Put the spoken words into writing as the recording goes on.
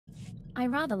I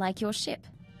rather like your ship.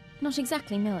 Not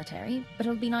exactly military, but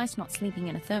it'll be nice not sleeping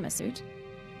in a thermosuit.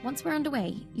 Once we're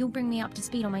underway, you'll bring me up to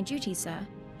speed on my duties, sir.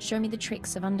 Show me the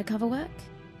tricks of undercover work.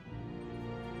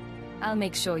 I'll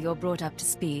make sure you're brought up to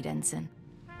speed, Ensign.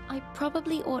 I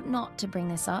probably ought not to bring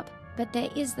this up, but there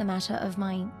is the matter of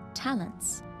my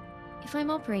talents. If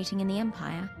I'm operating in the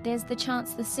Empire, there's the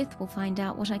chance the Sith will find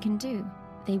out what I can do.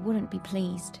 They wouldn't be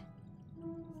pleased.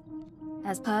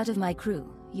 As part of my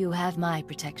crew, you have my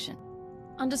protection.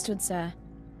 Understood, sir.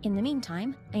 In the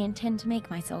meantime, I intend to make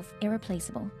myself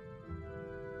irreplaceable.